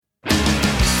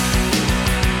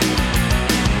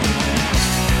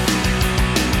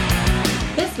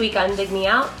week on Dig Me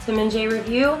Out, Tim and Jay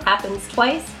Review Happens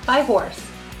Twice by Horse.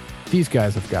 These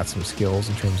guys have got some skills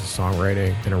in terms of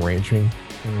songwriting and arranging.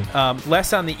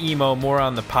 Less on the emo, more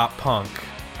on the pop punk.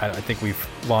 I think we've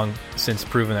long since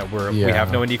proven that we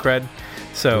have no indie cred.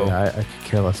 So yeah, I could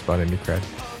care less about indie cred.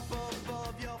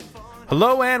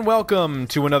 Hello and welcome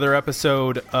to another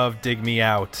episode of Dig Me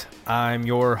Out. I'm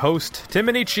your host, Tim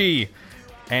Minichi,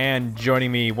 and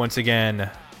joining me once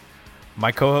again,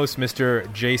 my co-host,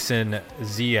 Mr. Jason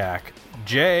Ziak.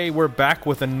 Jay, we're back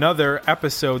with another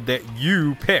episode that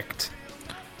you picked.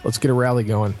 Let's get a rally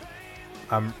going.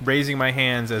 I'm raising my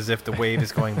hands as if the wave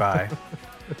is going by.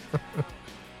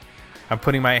 I'm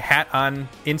putting my hat on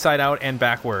inside out and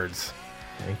backwards.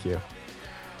 Thank you.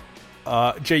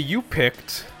 Jay, you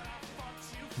picked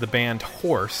the band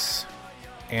Horse,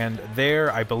 and their,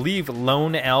 I believe,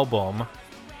 lone album,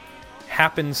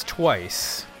 Happens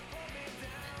Twice.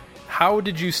 How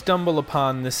did you stumble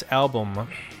upon this album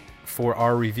for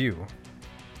our review?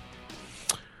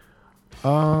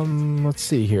 Let's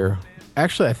see here.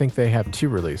 Actually, I think they have two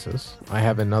releases. I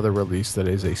have another release that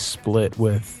is a split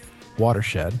with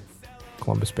Watershed,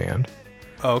 Columbus band.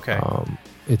 Oh, okay.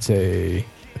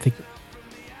 I think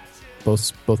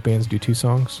both bands do two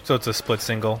songs. So it's a split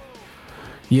single?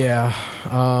 Yeah.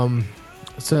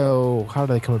 So how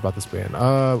did I come about this band?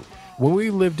 When we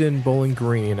lived in Bowling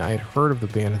Green, I had heard of the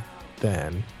band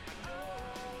then.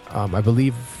 I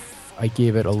believe I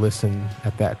gave it a listen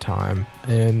at that time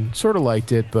and sort of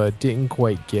liked it, but didn't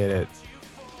quite get it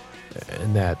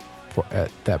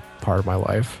at that part of my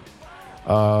life.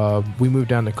 We moved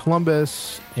down to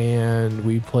Columbus and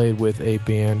we played with a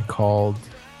band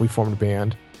we formed a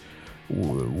band.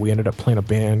 We ended up playing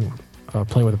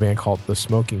with a band called The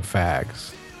Smoking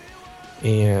Fags.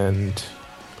 And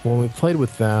when we played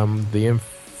with them, the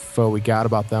info we got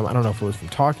about them, I don't know if it was from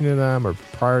talking to them or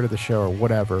prior to the show or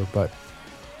whatever, but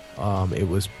it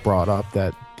was brought up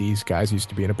that these guys used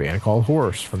to be in a band called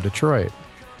Horse from Detroit.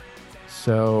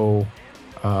 So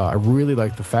I really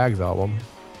liked the Fags album.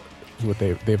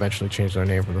 They eventually changed their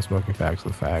name from the Smoking Fags to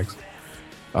the Fags.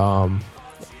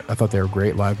 I thought they were a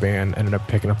great live band. Ended up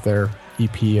picking up their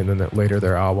EP and then later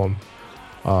their album.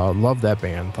 Loved that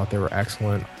band. Thought they were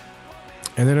excellent.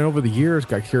 And then over the years,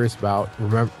 got curious about,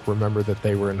 remember that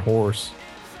they were in Horse.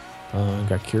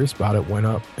 Got curious about it, went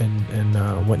up and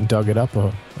went and dug it up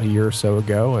a year or so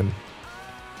ago, and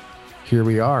here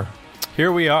we are.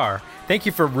 Here we are. Thank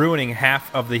you for ruining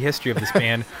half of the history of this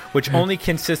band, which only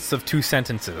consists of two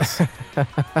sentences.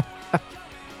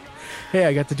 Hey,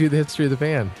 I got to do the history of the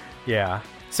band. Yeah.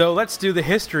 So let's do the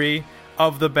history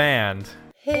of the band.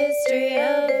 History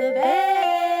of the band.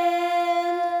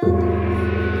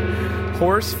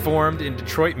 Horse formed in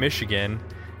Detroit, Michigan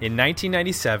in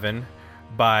 1997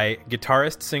 by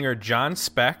guitarist-singer John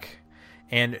Speck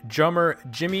and drummer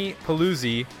Jimmy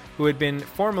Paluzzi, who had been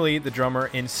formerly the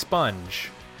drummer in Sponge.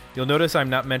 You'll notice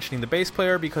I'm not mentioning the bass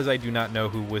player because I do not know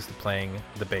who was playing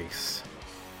the bass.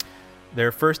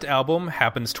 Their first album,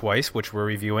 Happens Twice, which we're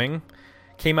reviewing,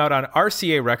 came out on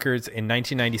RCA Records in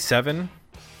 1997.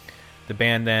 The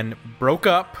band then broke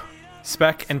up.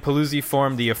 Speck and Paluzzi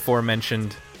formed the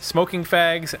aforementioned Smoking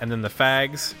Fags and then the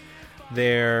Fags.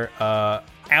 Their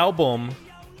album,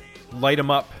 Light 'Em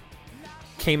Up,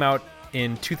 came out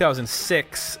in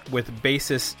 2006 with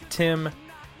bassist Tim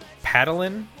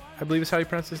Padalin, I believe is how you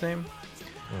pronounce his name.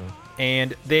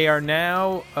 And they are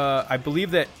now, I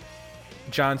believe that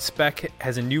John Speck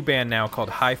has a new band now called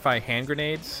Hi-Fi Hand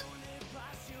Grenades.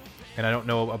 And I don't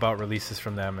know about releases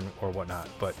from them or whatnot,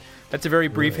 but that's a very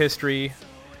brief history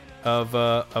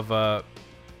of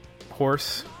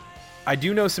Horse. I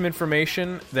do know some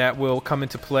information that will come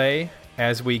into play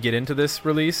as we get into this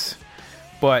release,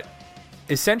 but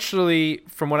essentially,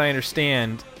 from what I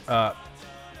understand,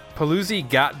 Paluzzi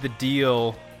got the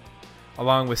deal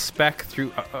along with Speck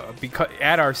through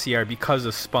at RCR because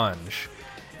of Sponge,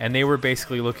 and they were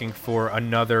basically looking for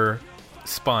another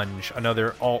Sponge,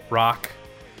 another alt-rock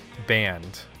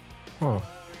band. Huh.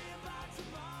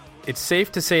 It's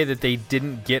safe to say that they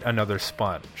didn't get another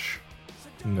Sponge.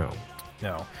 No.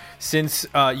 Since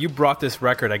you brought this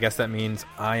record, I guess that means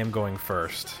I am going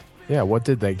first. Yeah, what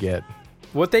did they get?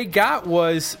 What they got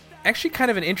was actually kind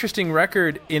of an interesting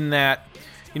record in that,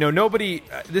 nobody...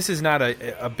 this is not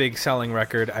a big selling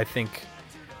record. I think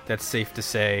that's safe to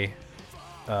say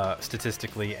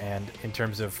statistically and in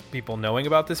terms of people knowing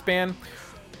about this band.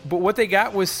 But what they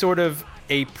got was sort of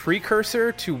a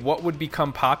precursor to what would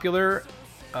become popular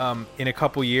in a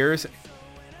couple years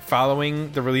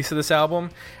following the release of this album.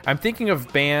 I'm thinking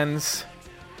of bands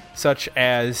such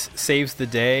as Saves the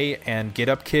Day and Get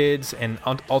Up Kids and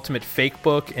Ultimate Fake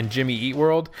Book and Jimmy Eat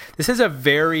World. This is a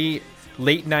very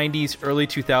late 90s, early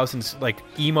 2000s, like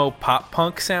emo pop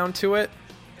punk sound to it.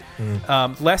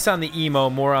 Less on the emo,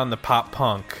 more on the pop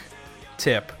punk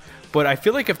tip. But I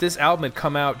feel like if this album had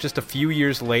come out just a few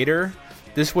years later,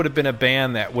 this would have been a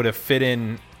band that would have fit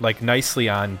in like nicely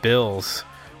on bills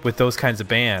with those kinds of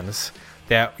bands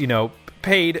that, you know,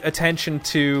 paid attention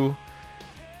to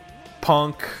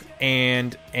punk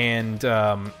and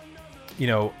you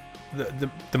know,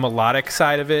 the melodic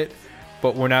side of it,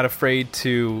 but we're not afraid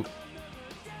to,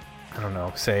 I don't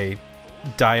know, say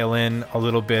dial in a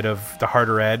little bit of the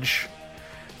harder edge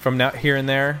from now here and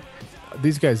there.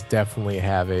 These guys definitely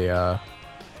have they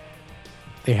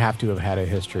have to have had a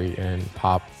history in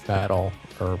pop metal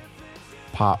or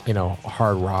pop, you know,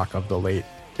 hard rock of the late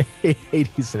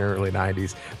 80s and early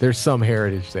 90s. There's some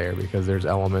heritage there because there's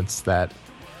elements that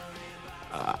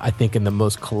I think in the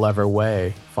most clever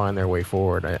way find their way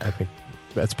forward. I think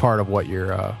that's part of what you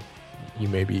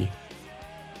may be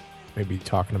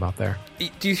talking about there.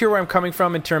 Do you hear where I'm coming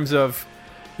from in terms of,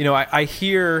 you know, I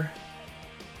hear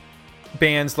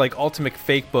bands like Ultimate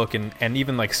Fake Book and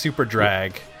even like Super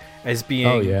Drag as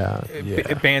being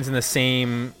bands in the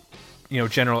same, you know,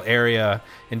 general area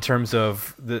in terms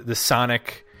of the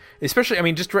sonic, especially, I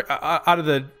mean, just out of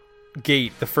the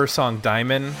gate, the first song,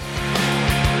 Diamond.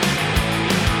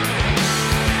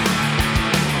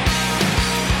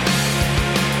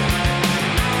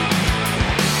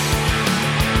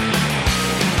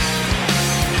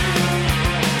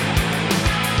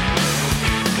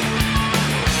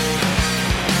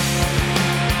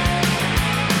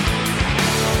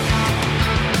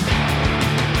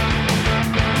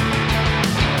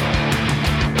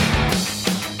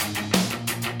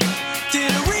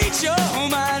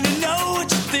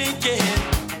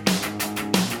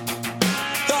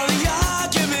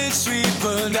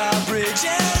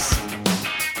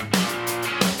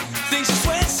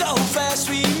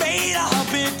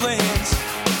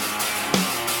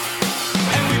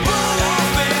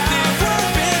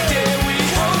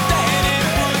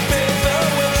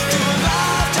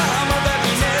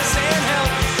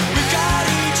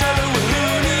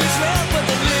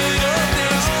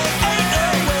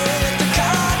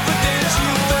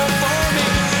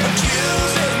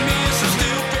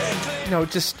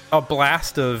 Just a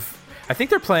blast of, I think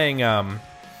they're playing, I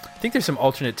think there's some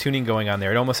alternate tuning going on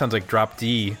there. It almost sounds like drop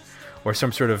D or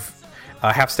some sort of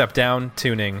half step down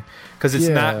tuning, because it's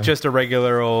not just a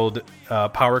regular old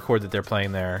power chord that they're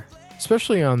playing there.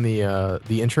 Especially on the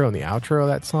intro and the outro of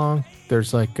that song,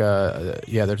 there's like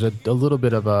there's a little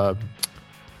bit of a,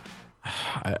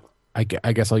 I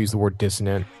guess I'll use the word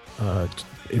dissonant.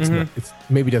 It's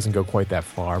maybe doesn't go quite that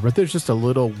far, but there's just a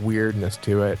little weirdness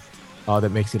to it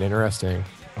that makes it interesting.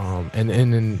 And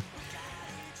then,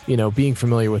 you know, being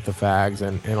familiar with the Fags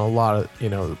and a lot of, you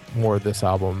know, more of this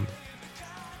album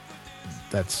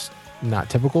that's not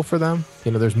typical for them.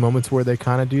 You know, there's moments where they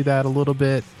kind of do that a little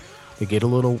bit. They get a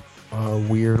little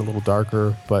weird, a little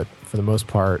darker, but for the most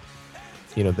part,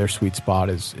 you know, their sweet spot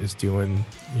is doing,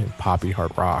 you know, poppy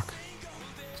hard rock.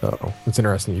 So it's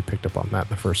interesting you picked up on that in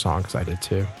the first song, because I did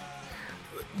too.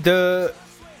 The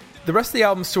rest of the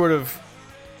album sort of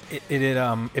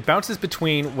it bounces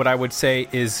between what I would say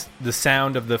is the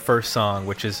sound of the first song,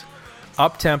 which is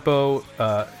up tempo,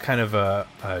 kind of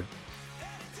a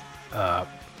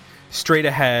straight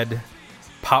ahead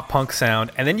pop punk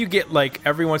sound, and then you get, like,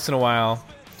 every once in a while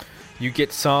you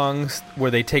get songs where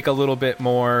they take a little bit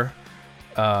more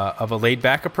of a laid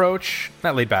back approach.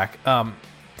 Not laid back.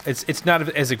 It's not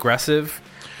as aggressive.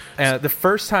 The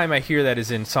first time I hear that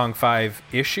is in song 5,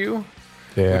 Issue,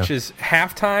 which is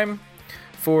halftime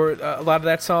for a lot of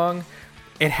that song.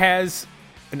 It has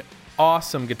an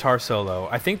awesome guitar solo.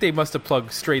 I think they must have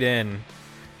plugged straight in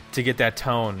to get that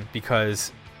tone,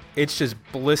 because it's just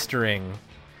blistering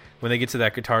when they get to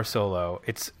that guitar solo.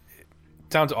 It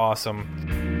sounds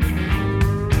awesome.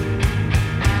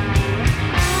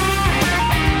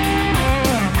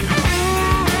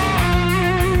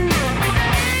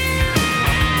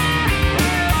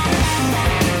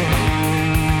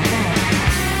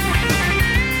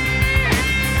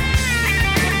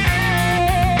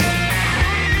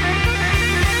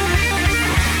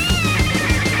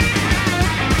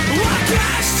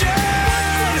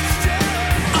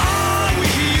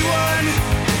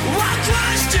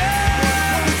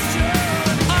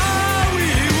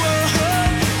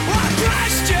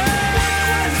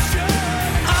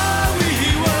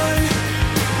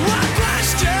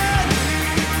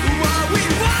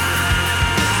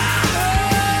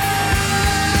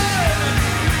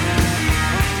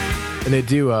 And they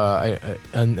do,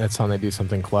 on that song, they do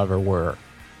something clever where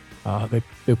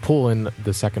They pull in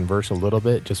the second verse a little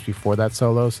bit just before that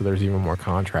solo, so there's even more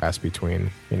contrast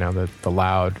between the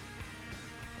loud,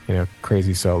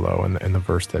 crazy solo and the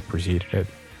verse that preceded it.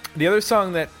 The other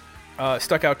song that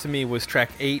stuck out to me was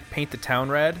track 8, Paint the Town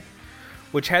Red,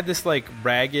 which had this like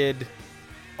ragged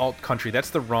alt country.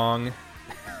 That's the wrong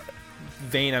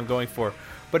vein I'm going for,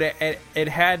 but it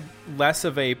had less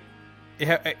of a.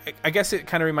 I guess it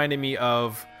kind of reminded me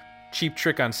of Cheap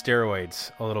Trick on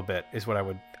steroids a little bit. Is what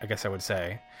I guess I would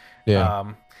say.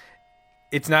 Yeah.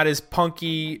 It's not as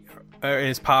punky,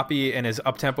 as poppy, and as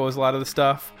up tempo as a lot of the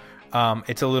stuff.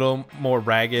 It's a little more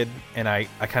ragged, and I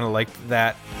kind of liked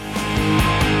that.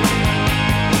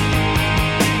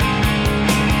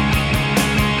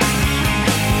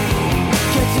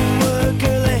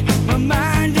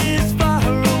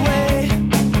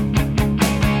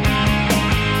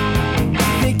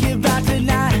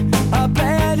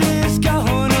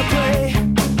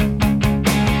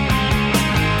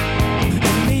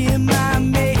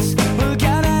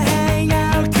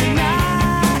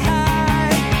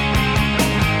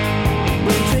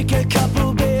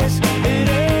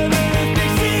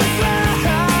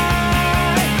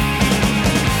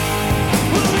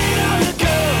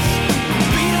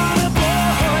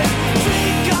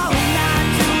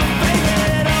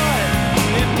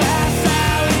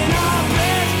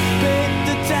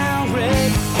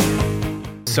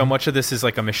 So much of this is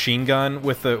like a machine gun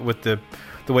with the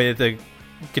way that the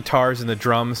guitars and the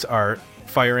drums are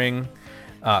firing,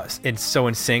 and so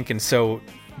in sync, and so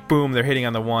boom, they're hitting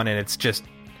on the one, and it's just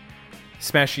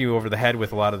smashing you over the head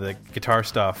with a lot of the guitar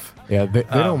stuff. Yeah, they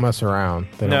don't mess around.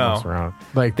 They don't mess around.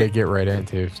 Like they get right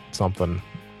into something.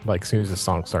 Like as soon as the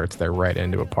song starts, they're right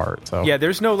into a part. So yeah,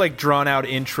 there's no like drawn out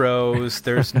intros.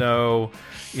 There's no,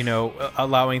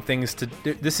 allowing things to.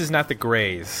 This is not the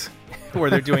Grays, where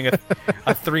they're doing a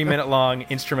 3-minute long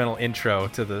instrumental intro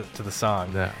to the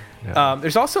song. No.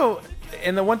 There's also,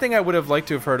 and the one thing I would have liked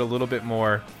to have heard a little bit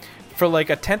more, for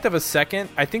like a tenth of a second,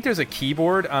 I think there's a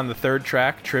keyboard on the third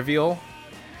track, Trivial.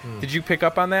 Did you pick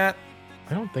up on that?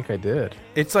 I don't think I did.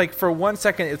 It's like for 1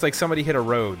 second, it's like somebody hit a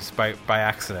Rhodes by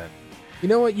accident. You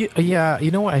know what? You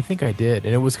know what? I think I did,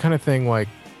 and it was kind of thing like,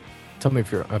 tell me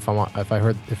if you're talking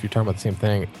about the same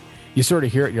thing. You sort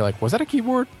of hear it, you're like, was that a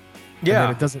keyboard? Yeah. And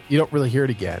then it doesn't. You don't really hear it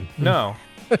again. No.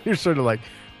 You're sort of like,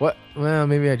 what? Well,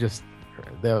 maybe that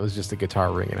was just a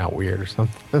guitar ringing out weird or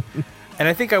something. And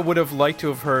I think I would have liked to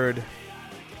have heard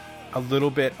a little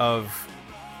bit of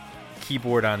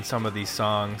keyboard on some of these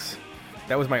songs.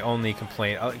 That was my only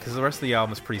complaint, because the rest of the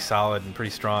album is pretty solid and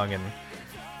pretty strong, and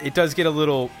it does get a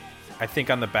little, I think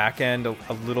on the back end,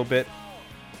 a little bit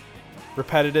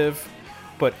repetitive,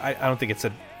 but I don't think it's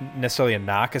necessarily a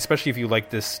knock, especially if you like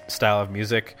this style of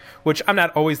music, which I'm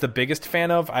not always the biggest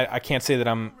fan of. I can't say that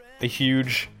I'm a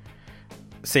huge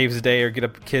Saves the Day or Get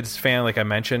Up Kids fan, like I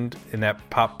mentioned, in that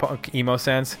pop punk emo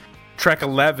sense. Track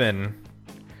 11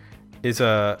 is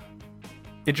a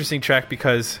interesting track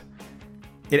because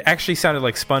it actually sounded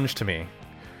like Sponge to me.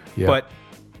 Yeah. But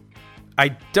I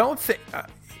don't think...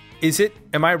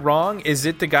 am I wrong? Is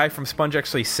it the guy from Sponge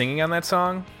actually singing on that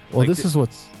song? Well, like, this is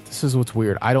what's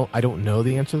weird. I don't know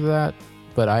the answer to that,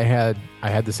 but I had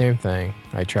the same thing.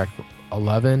 I tracked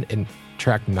 11 and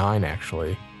track 9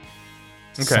 actually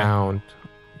sound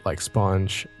like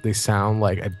Sponge. They sound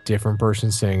like a different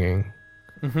person singing,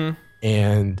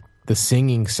 and the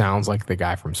singing sounds like the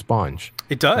guy from Sponge.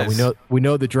 It does. We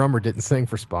know the drummer didn't sing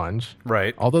for Sponge,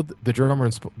 right? Although the drummer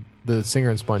and the singer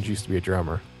in Sponge used to be a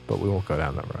drummer, but we won't go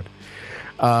down that road.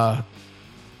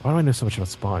 Why do I know so much about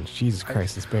Sponge? Jesus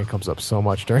Christ, this band comes up so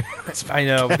much during this podcast. I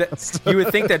know. You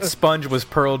would think that Sponge was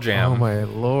Pearl Jam. Oh my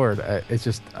Lord. It's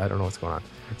just, I don't know what's going on.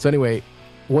 So anyway,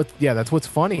 that's what's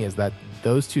funny is that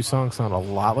those two songs sound a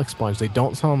lot like Sponge. They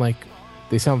don't sound like,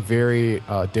 they sound very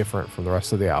different from the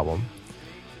rest of the album.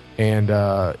 And,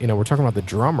 we're talking about the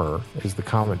drummer is the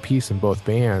common piece in both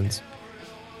bands.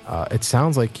 It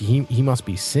sounds like he must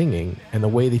be singing, and the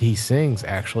way that he sings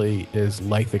actually is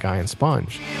like the guy in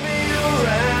Sponge.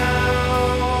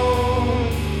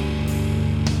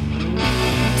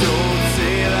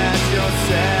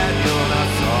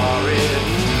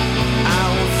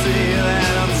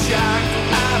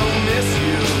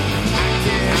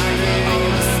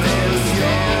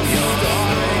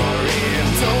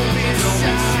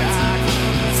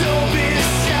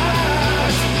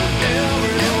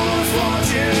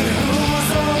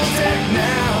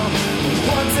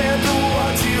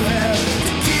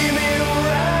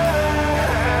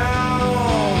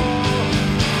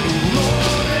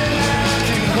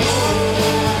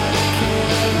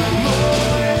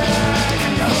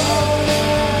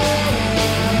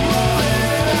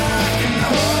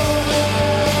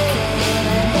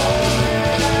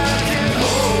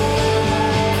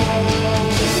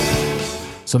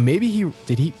 So maybe he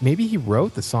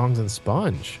wrote the songs in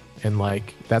Sponge, and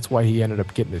like that's why he ended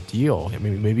up getting a deal. I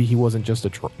mean, maybe he wasn't just a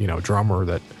drummer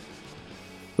that,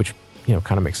 which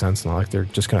kind of makes sense now. Like they're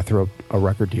just gonna throw a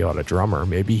record deal at a drummer.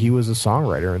 Maybe he was a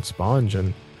songwriter in Sponge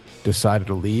and decided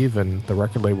to leave, and the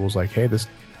record label was like, hey, this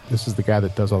is the guy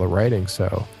that does all the writing.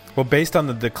 So, well, based on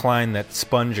the decline that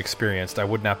Sponge experienced, I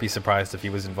would not be surprised if he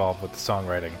was involved with the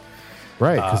songwriting.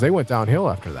 Right, because they went downhill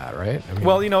after that, right? I mean,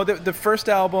 well, the first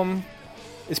album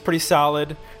is pretty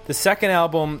solid. The second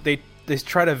album, they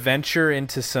try to venture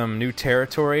into some new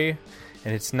territory,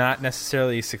 and it's not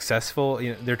necessarily successful.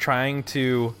 They're trying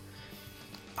to,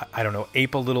 I don't know,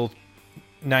 ape a little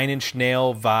Nine Inch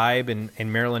Nail vibe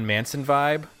and Marilyn Manson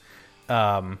vibe.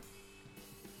 Not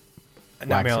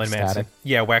Marilyn Manson.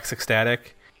 Yeah, Wax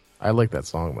Ecstatic. I like that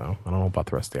song, though. I don't know about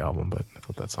the rest of the album, but I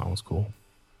thought that song was cool.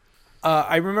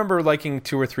 I remember liking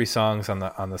 2 or 3 songs on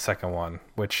the second one,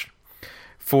 which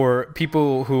for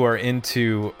people who are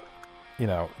into,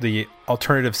 the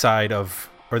alternative side of,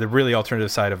 or the really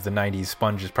alternative side of the 90s,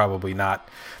 Sponge is probably not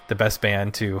the best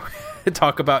band to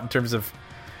talk about in terms of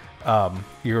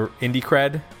your indie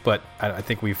cred, but I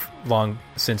think we've long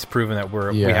since proven that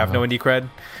we have no indie cred.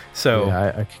 So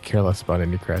yeah, I could care less about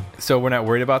indie cred. So we're not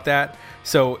worried about that.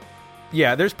 So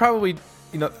yeah, there's probably,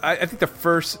 I think the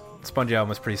first Sponge album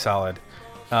was pretty solid.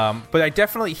 But I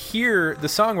definitely hear the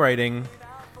songwriting,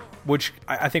 which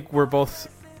I think we're both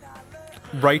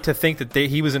right to think that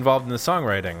he was involved in the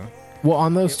songwriting. Well,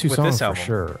 on those 2 songs for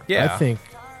sure. Yeah. I think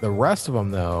the rest of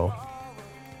them though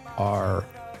are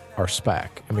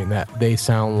spec. I mean, that they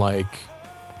sound like,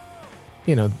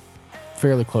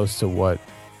 fairly close to what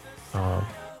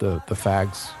the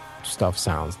Fags stuff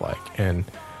sounds like, and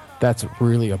that's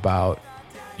really about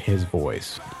his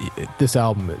voice. This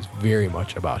album is very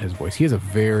much about his voice. He has a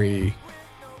very,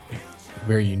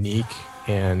 very unique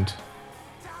and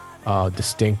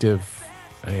distinctive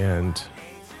and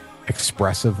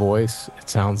expressive voice. It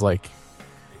sounds like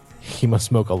he must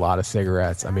smoke a lot of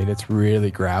cigarettes. I mean, it's really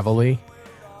gravelly,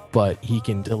 but he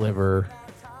can deliver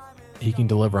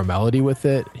a melody with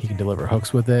it. He can deliver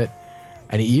hooks with it.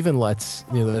 And he even lets,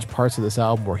 there's parts of this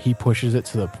album where he pushes it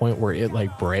to the point where it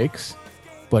like breaks,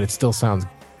 but it still sounds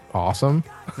awesome.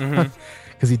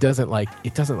 Because it doesn't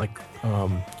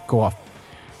go off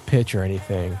pitch or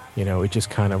anything. It just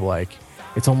kind of like,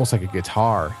 it's almost like a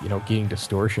guitar, getting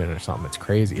distortion or something. It's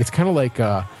crazy. It's kind of like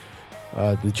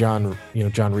the John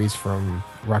Reese from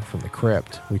Rock from the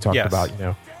Crypt. We talked about,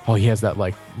 he has that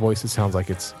like voice that sounds like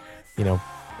it's,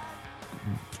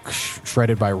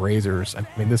 shredded by razors. I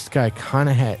mean, this guy kind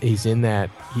of he's in that,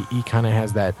 he kind of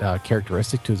has that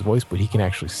characteristic to his voice, but he can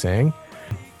actually sing,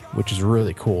 which is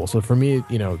really cool. So for me,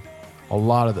 a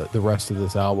lot of the rest of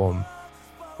this album,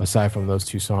 aside from those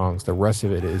 2 songs, the rest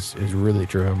of it is really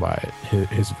driven by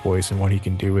his voice and what he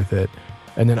can do with it.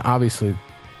 And then obviously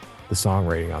the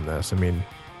songwriting on this. I mean,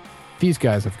 these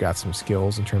guys have got some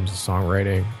skills in terms of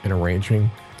songwriting and arranging.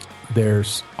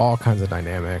 There's all kinds of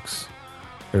dynamics.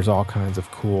 There's all kinds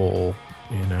of cool,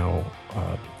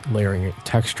 layering,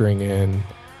 texturing in.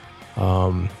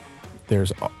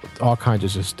 There's all kinds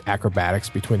of just acrobatics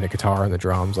between the guitar and the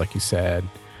drums, like you said.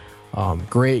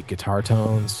 Great guitar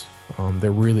tones. They're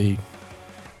really,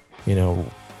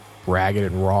 ragged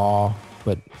and raw.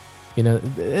 But,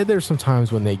 there's some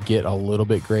times when they get a little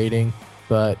bit grating.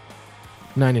 But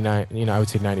 99, I would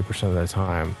say 90% of the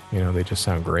time, they just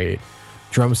sound great.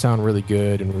 Drums sound really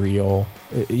good and real.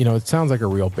 It sounds like a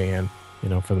real band,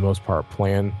 for the most part,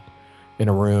 playing in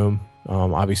a room.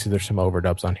 Obviously, there's some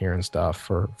overdubs on here and stuff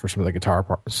for some of the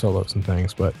guitar solos and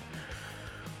things. But,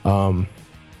 so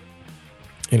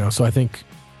I think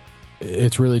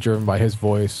it's really driven by his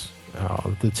voice,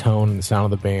 the tone and the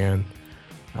sound of the band,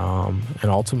 and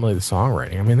ultimately the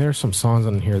songwriting. I mean, there's some songs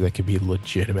on here that could be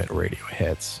legitimate radio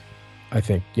hits. I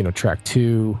think, track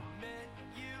 2...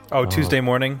 Oh, Tuesday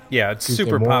Morning? Yeah, it's Tuesday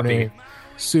super Morning, poppy.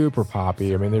 Super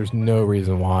poppy. I mean, there's no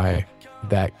reason why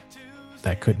that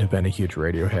couldn't have been a huge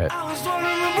radio hit. I was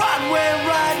wondering what went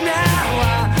right now.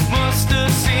 I must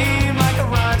have seemed like a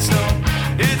rhinestone.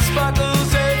 It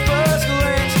sparkles at first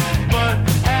glance, but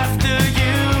after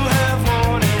you have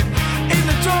worn it, in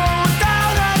the door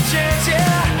without a chance,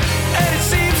 yeah. And it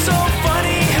seems so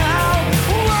funny how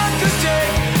one could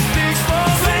take things for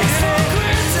granted,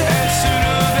 and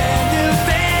sooner than you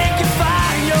think you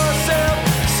find yourself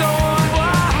so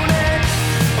unwanted.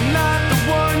 I'm not the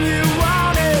one you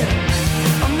wanted.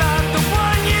 I'm not the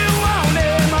one you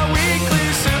wanted. My weekly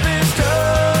service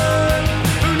done.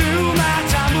 Who knew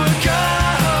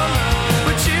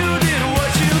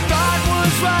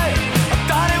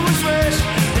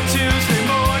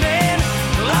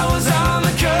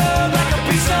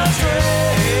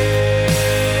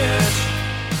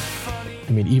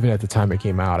even at the time it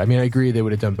came out. I mean, I agree they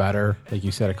would have done better, like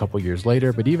you said, a couple years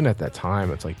later. But even at that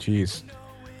time, it's like, geez,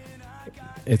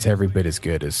 it's every bit as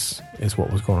good as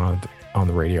what was going on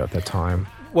the radio at that time.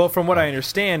 Well, from what I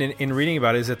understand in reading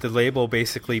about it, is that the label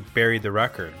basically buried the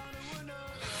record.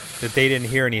 That they didn't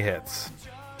hear any hits.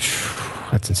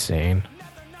 That's insane.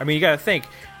 I mean, you got to think,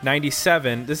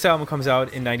 97, this album comes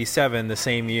out in 97, the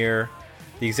same year,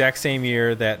 the exact same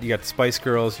year that you got the Spice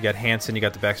Girls, you got Hanson, you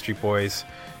got the Backstreet Boys,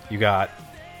 you got,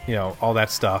 all that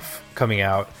stuff coming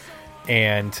out.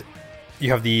 And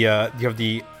you have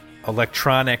the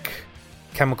electronic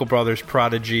Chemical Brothers,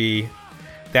 Prodigy.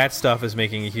 That stuff is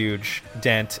making a huge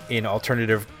dent in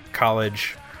alternative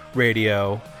college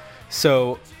radio.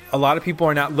 So a lot of people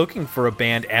are not looking for a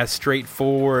band as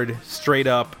straightforward, straight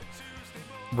up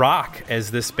rock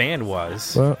as this band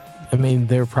was. Well, I mean,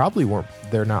 they're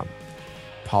not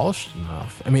polished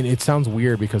enough. I mean, it sounds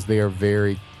weird because they are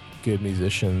very good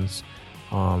musicians.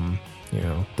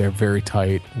 They're very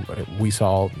tight. We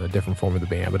saw a different form of the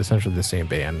band, but essentially the same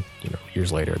band,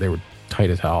 years later. They were tight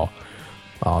as hell.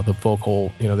 The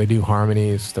vocal, they do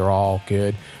harmonies. They're all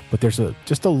good, but there's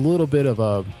just a little bit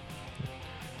of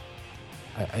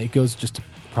it goes just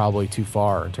probably too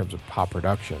far in terms of pop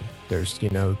production. There's,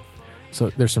 so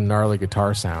there's some gnarly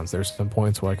guitar sounds. There's some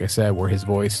points, like I said, where his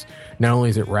voice, not only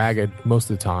is it ragged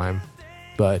most of the time,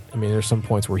 but I mean, there's some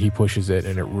points where he pushes it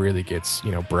and it really gets,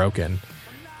 broken.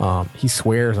 He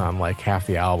swears on like half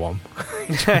the album.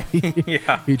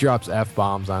 Yeah. He drops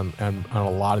F-bombs on a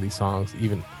lot of these songs,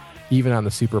 even on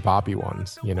the super poppy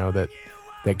ones,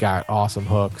 that got awesome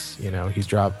hooks. He's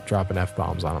dropping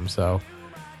F-bombs on them. So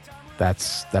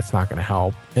that's not going to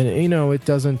help. And, it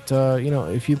doesn't,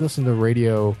 if you listen to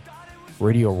radio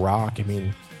rock, I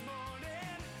mean,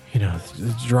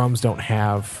 the drums don't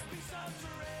have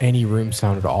any room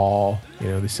sound at all.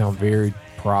 They sound very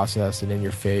processed and in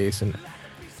your face. And,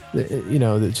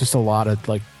 it's just a lot of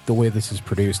like the way this is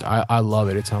produced. I love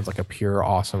it. It sounds like a pure,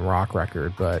 awesome rock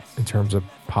record. But in terms of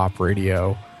pop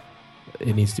radio,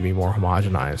 it needs to be more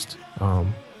homogenized.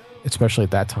 Especially at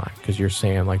that time, because you're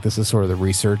saying like this is sort of the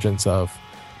resurgence of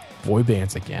boy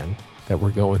bands again that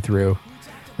we're going through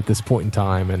at this point in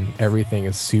time, and everything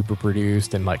is super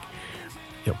produced, and like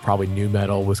probably nu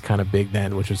metal was kind of big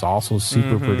then, which is also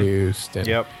super produced,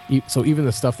 and so even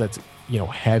the stuff that's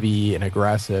heavy and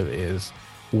aggressive is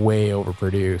way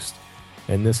overproduced,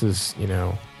 and this is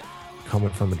coming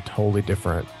from a totally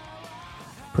different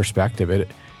perspective.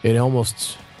 It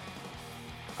almost,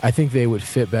 I think they would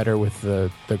fit better with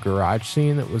the garage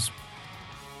scene that was,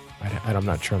 I'm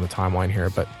not sure on the timeline here,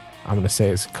 but I'm going to say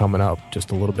it's coming up just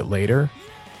a little bit later.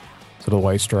 So the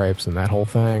White Stripes and that whole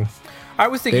thing. I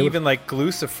was thinking even like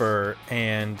Lucifer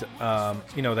and,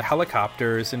 the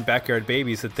Helicopters and Backyard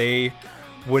Babies, that they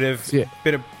would have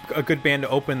been a good band to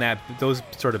open those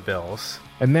sort of bills.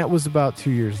 And that was about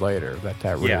 2 years later that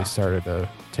really started to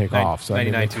take off. So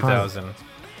 99, 2000.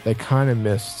 They kind of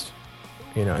missed...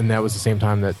 and that was the same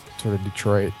time that sort of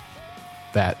Detroit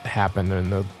that happened,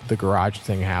 and the garage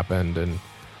thing happened, and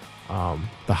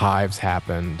the Hives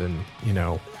happened, and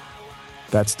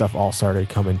that stuff all started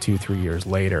coming 2-3 years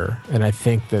later. And I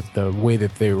think that the way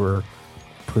that they were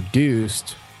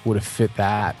produced would have fit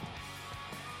that,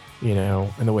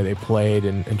 and the way they played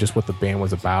and just what the band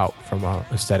was about from an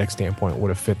aesthetic standpoint would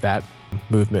have fit that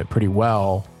movement pretty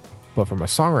well. But from a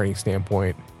songwriting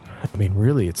standpoint, I mean,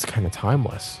 really, it's kind of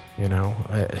timeless.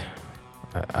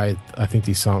 I think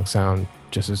these songs sound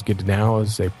just as good now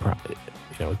as they probably,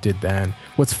 did then.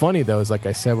 What's funny though is, like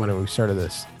I said when we started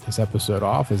this episode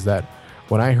off, is that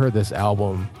when I heard this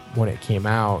album when it came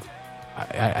out,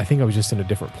 I think I was just in a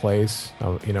different place.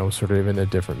 Sort of into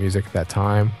different music at that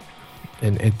time,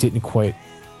 and it didn't quite.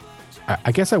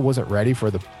 I guess I wasn't ready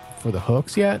for the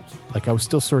hooks yet. Like I was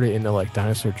still sort of into like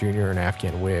Dinosaur Jr. and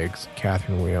Afghan Wigs,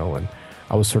 Catherine Wheel, and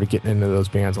I was sort of getting into those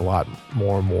bands a lot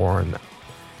more and more, and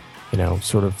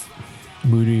sort of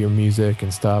moodier music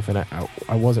and stuff. And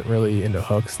I wasn't really into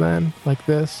hooks then like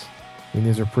this. I mean,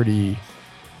 these are pretty,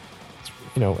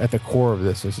 at the core of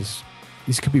this is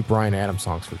these could be Bryan Adams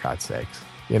songs, for God's sakes.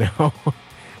 They're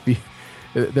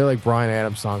like Bryan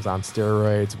Adams songs on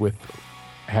steroids with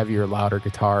heavier, louder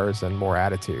guitars and more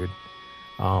attitude.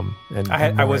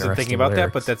 I wasn't thinking about lyrics.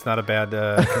 That, but that's not a bad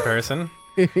comparison.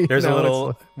 There's a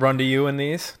little run to you in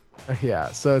these.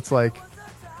 Yeah, so it's like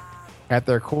at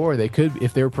their core, they could,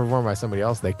 if they were performed by somebody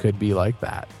else, they could be like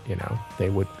that. They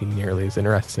wouldn't be nearly as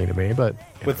interesting to me, but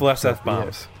with less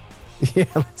F-bombs. Yeah,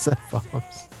 less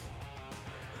F-bombs.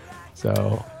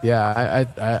 So yeah,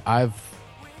 I've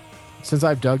since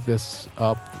I've dug this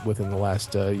up within the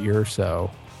last year or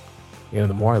so, the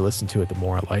more I listen to it, the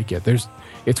more I like it.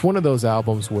 It's one of those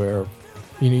albums where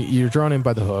you're drawn in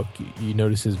by the hook. You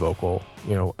notice his vocal.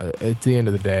 At the end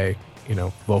of the day,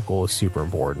 vocal is super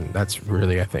important. That's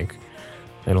really, I think,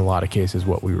 in a lot of cases,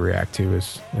 what we react to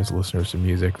as listeners to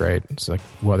music, right? It's like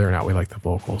whether or not we like the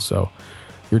vocal. So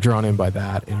you're drawn in by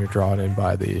that, and you're drawn in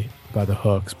by the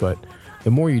hooks. But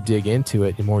the more you dig into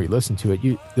it, the more you listen to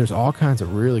it, there's all kinds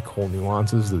of really cool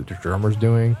nuances that the drummer's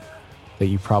doing that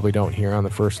you probably don't hear on the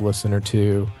first listen or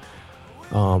two.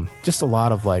 Just a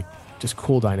lot of just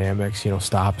cool dynamics,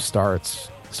 stops, starts,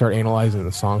 start analyzing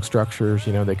the song structures.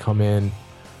 They come in,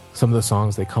 some of the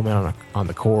songs, they come in on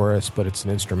the chorus, but it's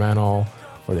an instrumental,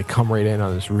 or they come right in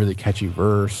on this really catchy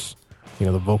verse.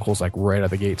 The vocals right out of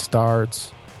the gate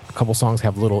starts. A couple songs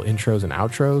have little intros and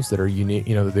outros that are unique.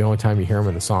 The only time you hear them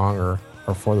in the song or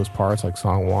for those parts, like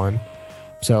song 1.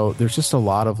 So there's just a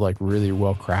lot of really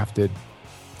well crafted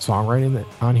songwriting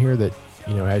on here that,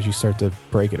 as you start to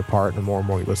break it apart and the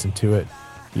more you listen to it,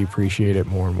 you appreciate it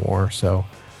more and more. So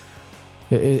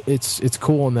it's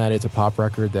cool in that it's a pop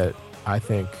record that I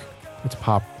think it's a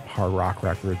pop hard rock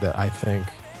record that I think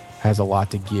has a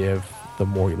lot to give the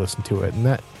more you listen to it. And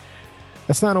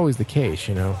that's not always the case.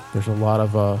 There's a lot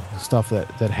of stuff that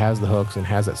has the hooks and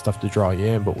has that stuff to draw you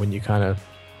in, but when you kind of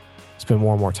spend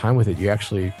more and more time with it, you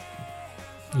actually,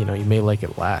 you may like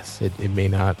it less. It may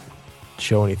not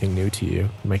show anything new to you.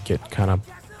 It might get kind of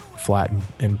flat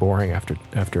and boring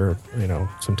after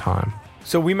some time.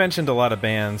 So we mentioned a lot of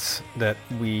bands that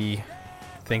we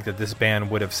think that this band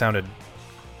would have sounded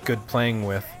good playing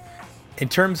with. In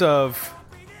terms of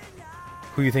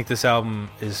who you think this album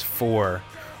is for,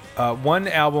 one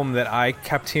album that I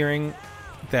kept hearing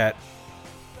that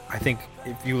I think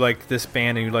if you like this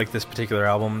band and you like this particular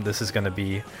album, this is going to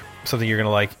be something you're going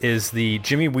to like, is the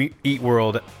Jimmy Eat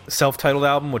World self-titled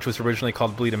album, which was originally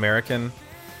called Bleed American.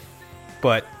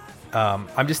 But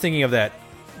I'm just thinking of that,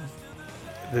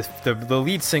 the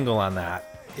lead single on that.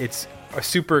 It's a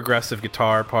super aggressive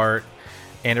guitar part,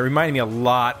 and it reminded me a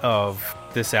lot of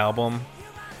this album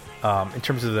in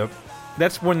terms of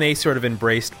that's when they sort of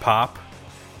embraced pop,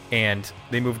 and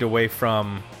they moved away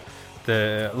from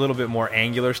the little bit more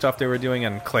angular stuff they were doing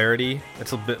on Clarity.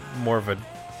 It's a bit more of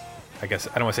I guess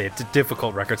I don't want to say it's a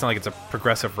difficult record. It's not like it's a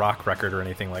progressive rock record or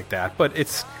anything like that, but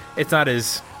it's not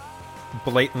as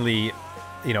blatantly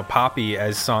poppy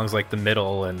as songs like The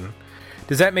Middle. And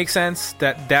does that make sense,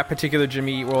 that particular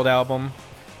Jimmy Eat World album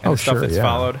and the stuff that's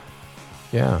followed?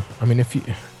 Yeah, I mean, if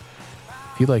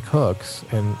you like hooks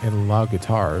and loud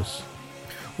guitars,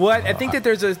 well, I think that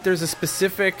there's a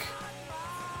specific.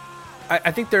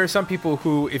 I think there are some people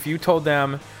who, if you told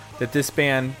them that this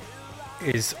band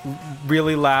is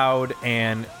really loud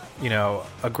and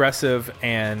aggressive,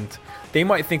 and they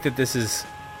might think that this is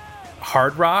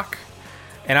hard rock.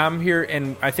 And I'm here,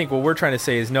 and I think what we're trying to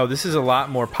say is, no, this is a lot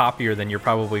more poppier than you're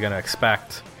probably going to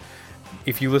expect.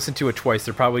 If you listen to it twice,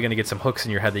 they're probably going to get some hooks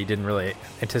in your head that you didn't really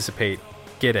anticipate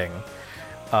getting.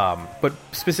 But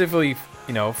specifically,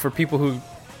 for people who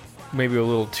maybe were a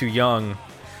little too young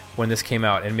when this came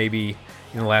out, and maybe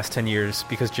in the last 10 years,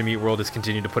 because Jimmy Eat World has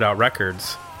continued to put out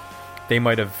records, they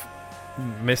might have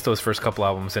missed those first couple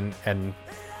albums, and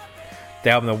the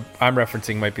album that I'm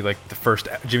referencing might be like the first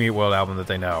Jimmy Eat World album that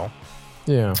they know.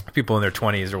 Yeah, people in their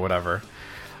 20s or whatever.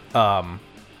 And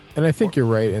I think you're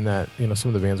right in that, some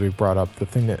of the bands we've brought up, the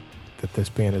thing that this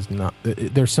band is not,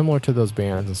 they're similar to those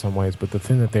bands in some ways, but the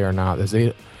thing that they are not is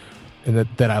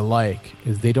that I like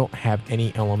is they don't have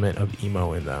any element of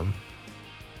emo in them.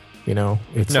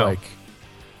 It's no. like,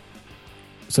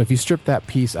 so if you strip that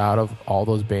piece out of all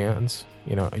those bands,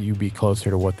 you'd be closer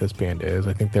to what this band is.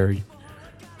 I think they're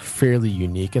fairly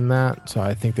unique in that. So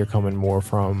I think they're coming more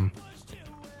from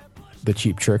the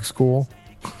Cheap Trick school.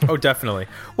 Oh, definitely.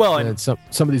 Well, and some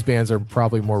of these bands are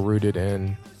probably more rooted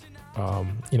in,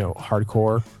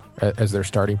 hardcore as their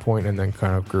starting point, and then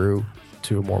kind of grew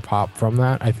to more pop from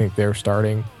that. I think they're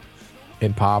starting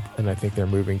in pop, and I think they're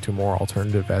moving to more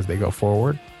alternative as they go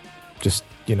forward. Just,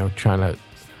 trying to,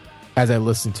 as I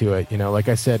listen to it, like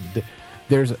I said,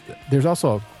 there's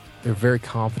also, they're very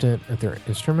competent at their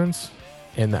instruments.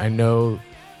 And I know,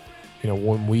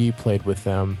 when we played with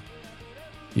them,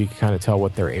 you can kind of tell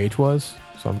what their age was.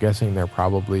 So I'm guessing they're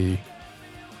probably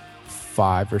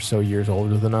 5 or so years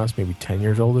older than us, maybe 10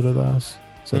 years older than us.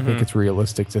 So I think it's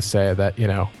realistic to say that,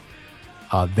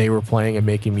 they were playing and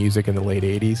making music in the late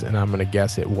 80s, and I'm going to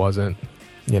guess it wasn't,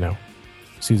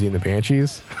 Susie and the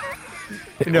Banshees.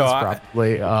 It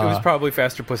was probably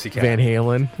Faster Pussycat. Van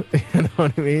Halen, you know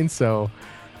what I mean? So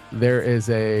there is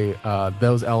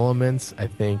those elements, I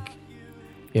think,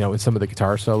 in some of the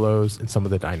guitar solos and some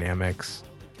of the dynamics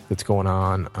that's going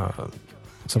on,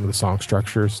 some of the song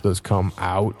structures, those come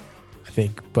out I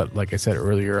think, but like I said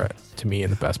earlier, to me in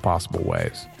the best possible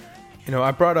ways. You know,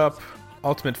 I brought up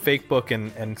Ultimate Fake Book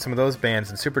and some of those bands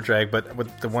and Superdrag, but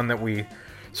with the one that we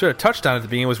sort of touched on at the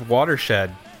beginning was Watershed,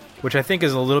 which I think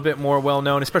is a little bit more well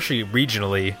known, especially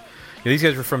regionally. You know, these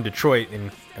guys were from Detroit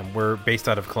and we're based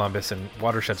out of Columbus, and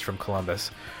Watershed's from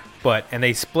Columbus. And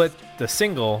they split the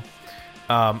single,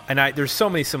 there's so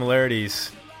many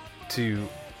similarities to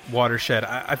Watershed.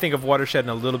 I think of Watershed in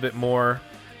a little bit more,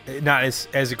 not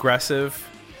as aggressive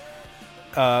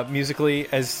musically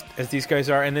as these guys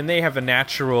are, and then they have a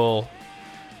natural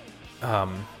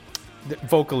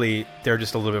vocally they're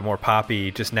just a little bit more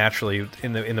poppy just naturally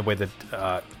in the way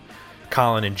that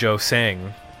Colin and Joe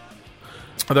sing,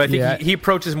 although I think he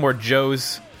approaches more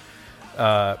Joe's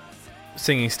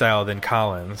singing style than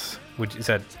Colin's. Is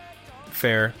that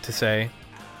fair to say?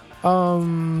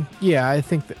 I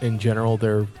think that in general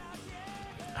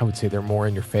I would say they're more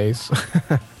in your face.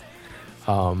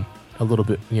 A little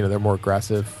bit, they're more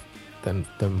aggressive than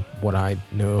what I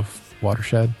know of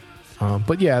Watershed.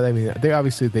 But yeah, I mean,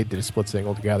 they did a split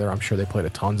single together. I'm sure they played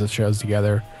a tons of shows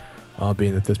together,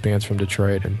 being that this band's from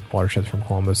Detroit and Watershed's from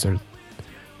Columbus. And,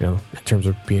 in terms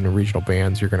of being a regional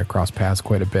bands, you're going to cross paths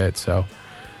quite a bit. So,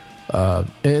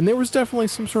 and there was definitely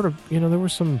some sort of, there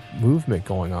was some movement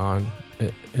going on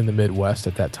in the Midwest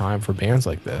at that time for bands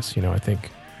like this. I think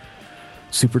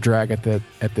Superdrag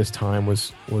at this time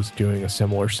was doing a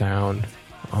similar sound.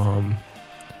 I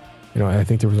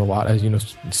think there was a lot,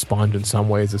 as Sponge in some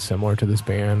ways is similar to this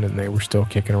band, and they were still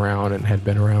kicking around and had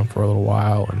been around for a little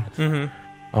while. And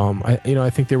I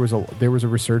think there was a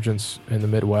resurgence in the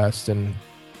Midwest and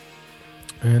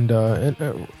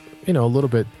a little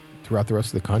bit throughout the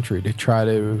rest of the country to try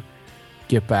to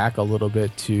get back a little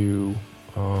bit to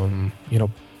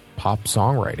pop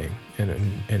songwriting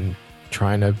and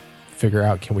trying to figure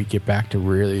out, can we get back to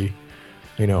really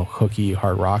hooky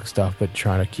hard rock stuff, but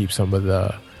trying to keep some of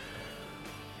the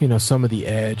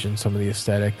edge and some of the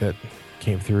aesthetic that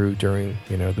came through during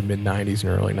the mid 90s and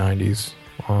early 90s.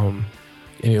 Can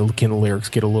the lyrics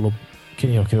get a little,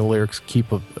 can the lyrics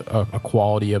keep a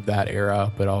quality of that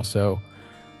era, but also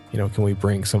can we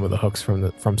bring some of the hooks from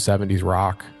 70s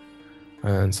rock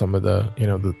and some of the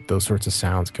those sorts of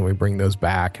sounds, can we bring those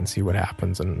back and see what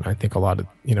happens? And I think a lot of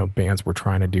bands were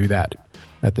trying to do that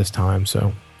at this time,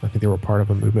 so I think they were part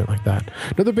of a movement like that.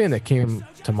 Another band that came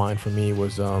to mind for me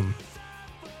was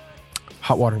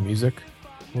Hot Water Music,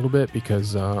 a little bit,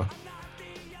 because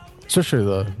especially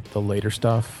the later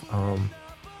stuff,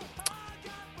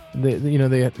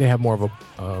 they have more of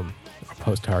a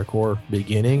post-hardcore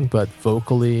beginning, but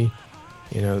vocally,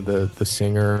 the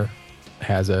singer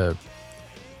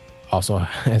also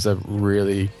has a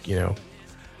really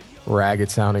ragged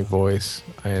sounding voice,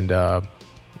 and I'm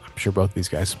sure both these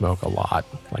guys smoke a lot,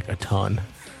 like a ton.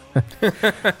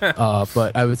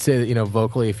 But I would say that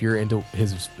vocally, if you're into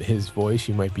his voice,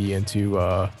 you might be into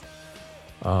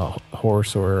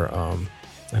Horse, or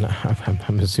and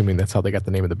I'm assuming that's how they got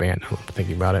the name of the band. I'm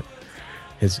thinking about it.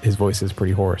 His voice is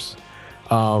pretty hoarse.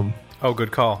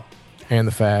 Good call. And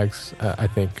the Fags, I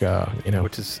think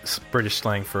which is British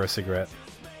slang for a cigarette.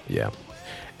 Yeah,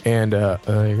 and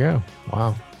there you go.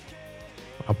 Wow,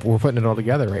 we're putting it all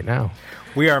together right now.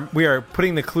 We are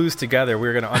putting the clues together.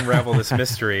 We're going to unravel this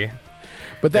mystery.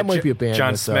 But that might be a band.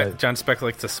 John Speck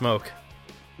likes to smoke.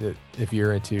 If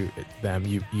you're into them,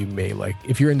 you may like.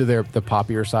 If you're into the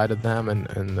poppier side of them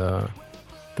and the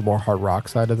more hard rock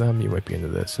side of them, you might be into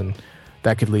this, and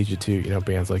that could lead you to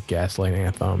bands like Gaslight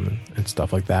Anthem and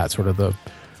stuff like that. Sort of the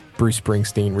Bruce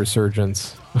Springsteen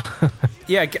resurgence.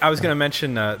 Yeah, I was going to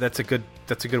mention that's a good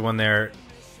one there.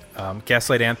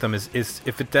 Gaslight Anthem is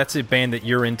if that's a band that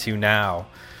you're into now,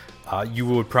 you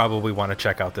would probably want to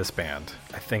check out this band.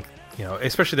 I think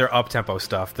especially their up-tempo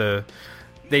stuff. They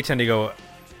tend to go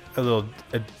a little.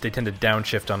 They tend to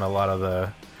downshift on a lot of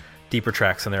the deeper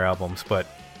tracks on their albums, but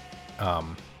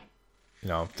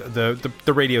the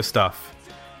radio stuff,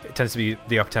 it tends to be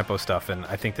the up-tempo stuff, and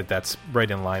I think that's right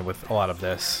in line with a lot of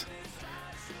this.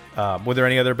 Were there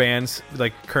any other bands,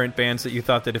 like current bands, that you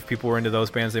thought that if people were into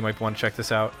those bands, they might want to check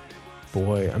this out?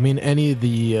 Boy, I mean, any of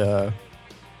the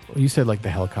you said like the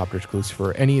Helicopters,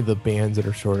 Lucifer, any of the bands that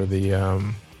are sort of the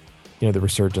the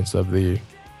resurgence of the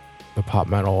pop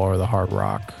metal or the hard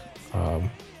rock,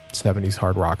 70s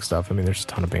hard rock stuff. I mean, there's a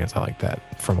ton of bands I like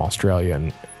that from Australia,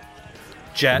 and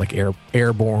Jet, like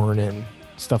Airborne and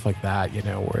stuff like that,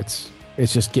 where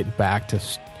it's just getting back to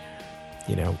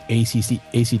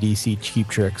AC/DC Cheap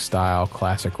Trick style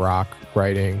classic rock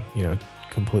writing,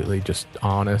 completely just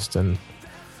honest and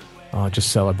just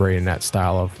celebrating that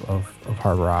style of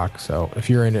hard rock. So if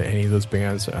you're into any of those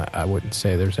bands, I wouldn't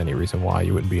say there's any reason why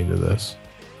you wouldn't be into this.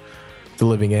 The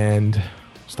Living End,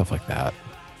 stuff like that.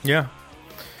 Yeah.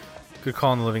 Good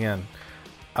call on The Living End.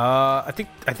 I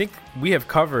think we have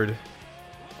covered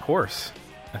Horse.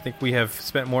 I think we have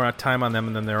spent more time on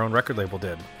them than their own record label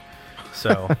did.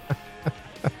 So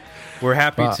we're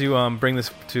happy to bring this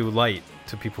to light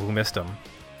to people who missed them.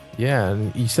 Yeah,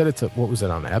 and you said it's what was it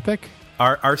on Epic?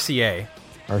 RCA.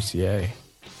 RCA.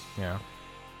 Yeah.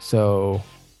 So,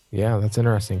 yeah, that's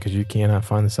interesting because you cannot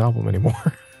find this album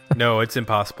anymore. No, it's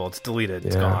impossible. It's deleted.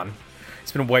 It's gone.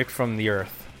 It's been wiped from the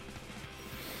earth.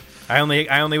 I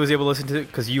only was able to listen to it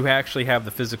because you actually have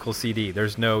the physical CD.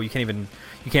 There's no, you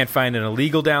can't find an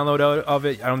illegal download of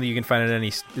it. I don't think you can find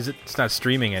it it's not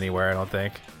streaming anywhere, I don't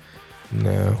think.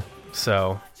 No.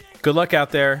 So, good luck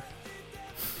out there.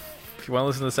 If you want to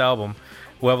listen to this album,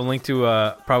 we'll have a link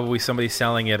to probably somebody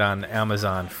selling it on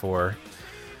Amazon for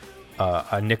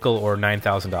a nickel or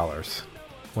 $9,000,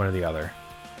 one or the other,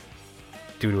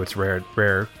 due to its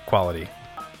rare quality.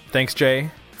 Thanks, Jay,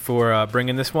 for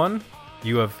bringing this one.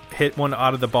 You have hit one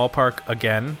out of the ballpark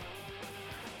again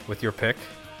with your pick.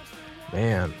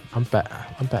 Man, I'm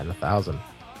betting 1,000.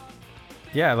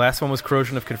 Yeah, last one was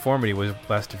Corrosion of Conformity, was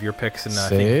last of your picks, and I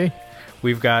See? think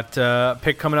we've got a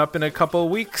pick coming up in a couple of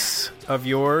weeks of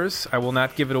yours. I will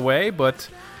not give it away, but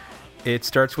it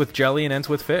starts with jelly and ends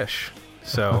with fish.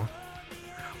 So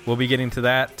we'll be getting to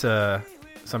that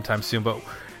sometime soon. But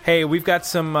hey, we've got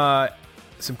some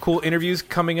cool interviews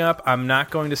coming up. I'm not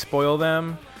going to spoil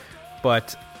them,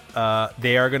 but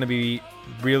they are going to be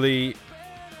really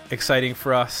exciting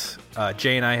for us.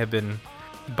 Jay and I have been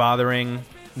bothering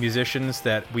musicians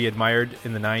that we admired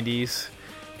in the 90s,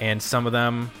 and some of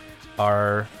them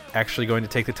are actually going to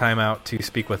take the time out to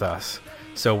speak with us.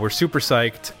 So we're super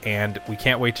psyched, and we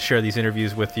can't wait to share these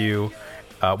interviews with you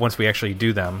once we actually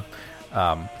do them.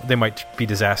 They might be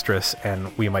disastrous,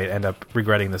 and we might end up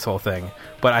regretting this whole thing.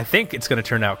 But I think it's going to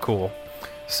turn out cool.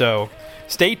 So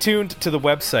stay tuned to the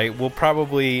website. We'll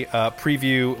probably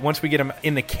preview, once we get them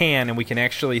in the can and we can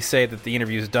actually say that the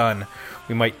interview is done,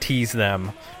 we might tease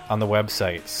them on the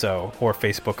website, or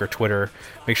Facebook or Twitter.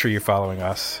 Make sure you're following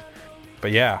us.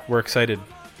 But yeah, we're excited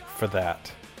for that.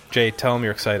 Jay, tell them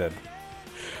you're excited.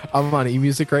 I'm on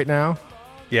eMusic right now,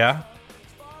 Yeah?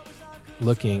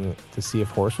 looking to see if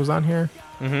Horse was on here.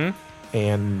 Mm-hmm.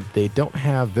 And they don't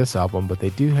have this album, but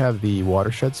they do have the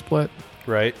Watershed split.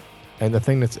 Right. And the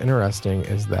thing that's interesting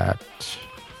is that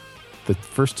the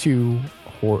first two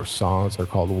Horse songs are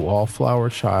called Wallflower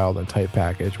Child and Tight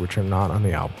Package, which are not on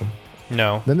the album.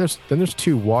 No. Then there's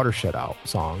two Watershed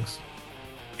songs,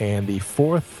 and the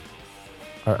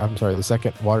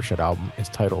second Watershed album is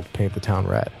titled Paint the Town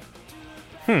Red.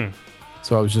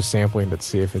 So I was just sampling to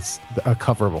see if it's a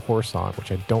cover of a Horse song,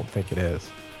 which I don't think it is.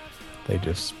 They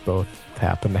just both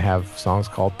happen to have songs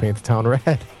called Paint the Town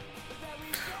Red.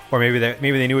 Or maybe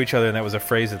they knew each other and that was a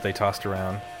phrase that they tossed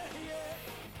around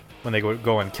when they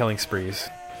go on killing sprees.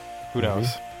 Who knows?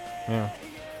 Yeah.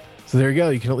 So there you go.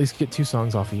 You can at least get two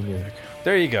songs off eMusic.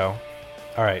 There you go.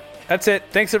 All right. That's it.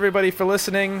 Thanks, everybody, for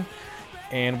listening.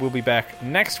 And we'll be back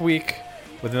next week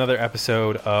with another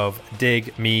episode of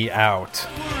Dig Me Out.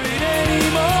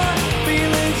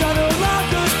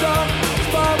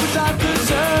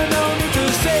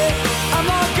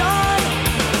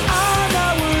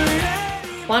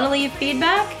 Want to leave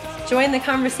feedback? Join the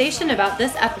conversation about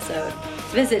this episode.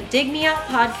 Visit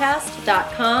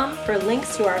digmeoutpodcast.com for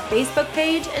links to our Facebook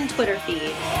page and Twitter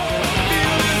feed.